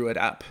don't screw it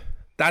up.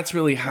 That's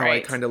really how I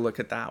kind of look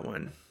at that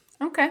one.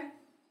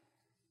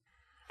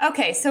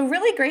 Okay, so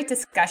really great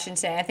discussion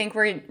today. I think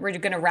we're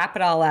going to wrap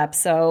it all up.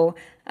 So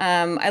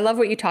I love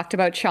what you talked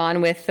about,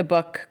 Sean, with the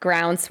book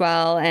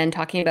Groundswell and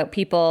talking about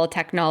people,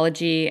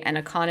 technology, and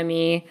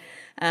economy.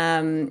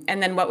 And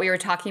then what we were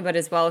talking about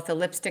as well with the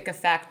lipstick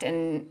effect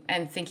and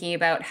thinking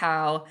about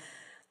how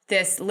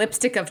this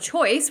lipstick of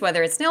choice,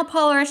 whether it's nail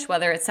polish,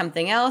 whether it's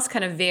something else,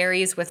 kind of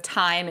varies with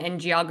time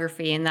and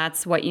geography. And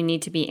that's what you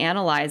need to be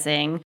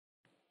analyzing.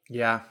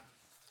 Yeah.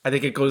 I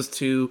think it goes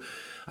to,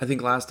 I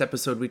think last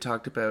episode we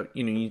talked about,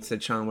 you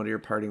said, Sean, what are your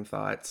parting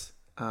thoughts?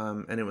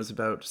 And it was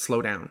about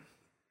slow down,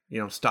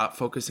 stop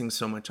focusing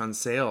so much on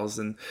sales.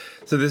 And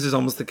so this is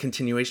almost the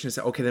continuation to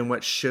say, okay, then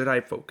what should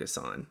I focus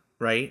on?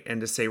 Right.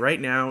 And to say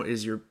right now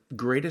is your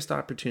greatest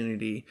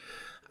opportunity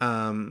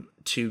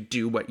to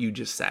do what you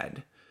just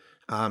said.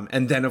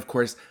 And then, of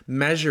course,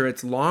 measure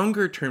its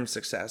longer term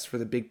success for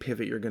the big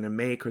pivot you're going to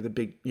make or the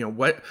big,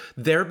 what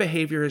their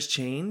behavior has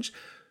changed.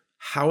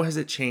 How has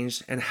it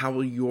changed, and how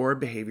will your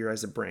behavior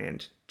as a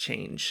brand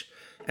change?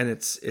 And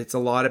it's a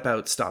lot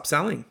about stop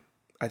selling.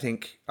 I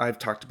think I've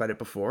talked about it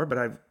before,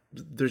 but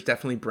there's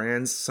definitely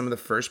brands, some of the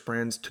first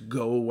brands to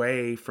go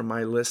away from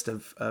my list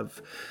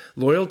of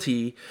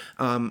loyalty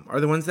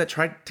are the ones that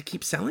tried to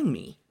keep selling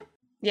me.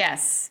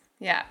 Yes.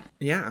 Yeah.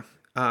 Yeah.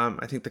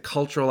 I think the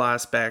cultural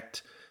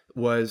aspect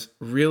was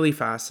really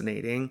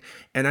fascinating.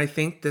 And I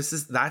think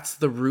that's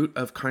the root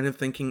of kind of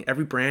thinking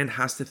every brand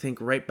has to think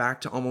right back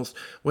to almost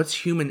what's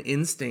human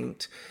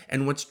instinct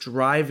and what's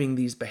driving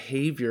these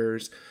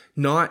behaviors,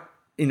 not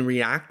in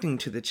reacting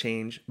to the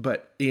change,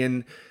 but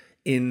in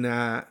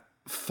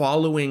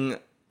following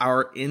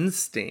our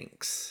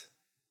instincts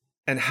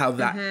and how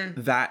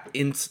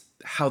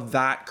how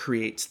that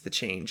creates the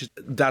change.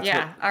 That's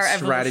Yeah, what our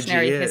strategy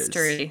evolutionary is.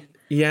 history.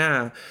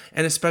 Yeah.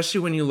 And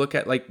especially when you look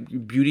at like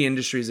beauty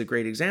industry is a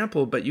great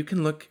example, but you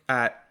can look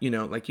at, you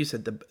know, like you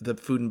said, the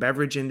food and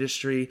beverage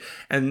industry.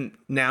 And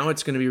now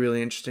it's going to be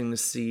really interesting to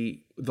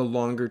see the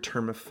longer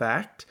term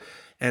effect.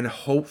 And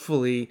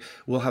hopefully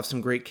we'll have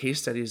some great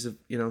case studies of,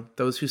 you know,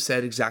 those who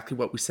said exactly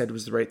what we said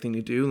was the right thing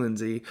to do,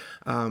 Lindsay.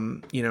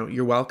 You know,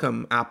 you're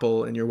welcome,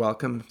 Apple, and you're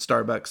welcome,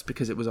 Starbucks,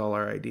 because it was all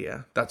our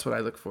idea. That's what I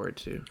look forward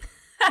to.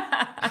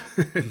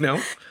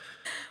 No?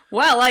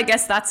 Well, I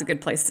guess that's a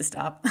good place to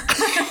stop.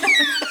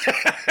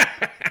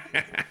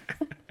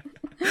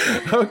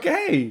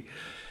 Okay.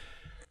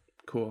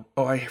 Cool.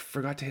 Oh, I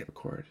forgot to hit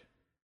record.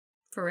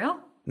 For real?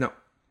 No. Are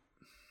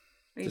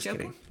you Just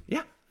joking? kidding.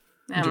 Yeah.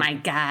 Oh my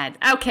God.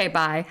 Okay,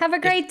 bye. Have a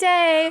great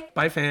day.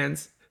 Bye,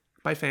 fans.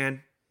 Bye,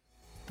 fan.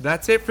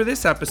 That's it for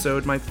this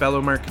episode, my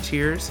fellow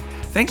marketeers.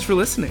 Thanks for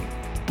listening.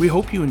 We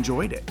hope you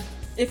enjoyed it.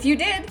 If you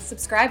did,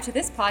 subscribe to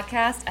this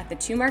podcast at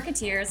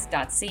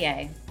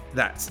thetwomarketeers.ca.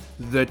 That's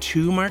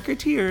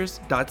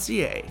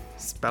thetwomarketeers.ca.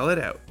 Spell it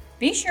out.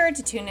 Be sure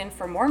to tune in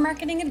for more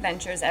marketing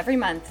adventures every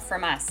month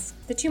from us,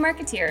 the Two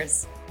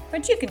Marketeers.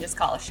 But you can just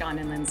call us Sean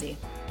and Lindsay.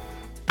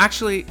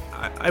 Actually,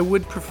 I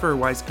would prefer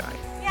Wise Guy.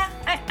 Yeah,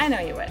 I know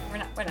you would. We're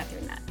not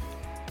doing that.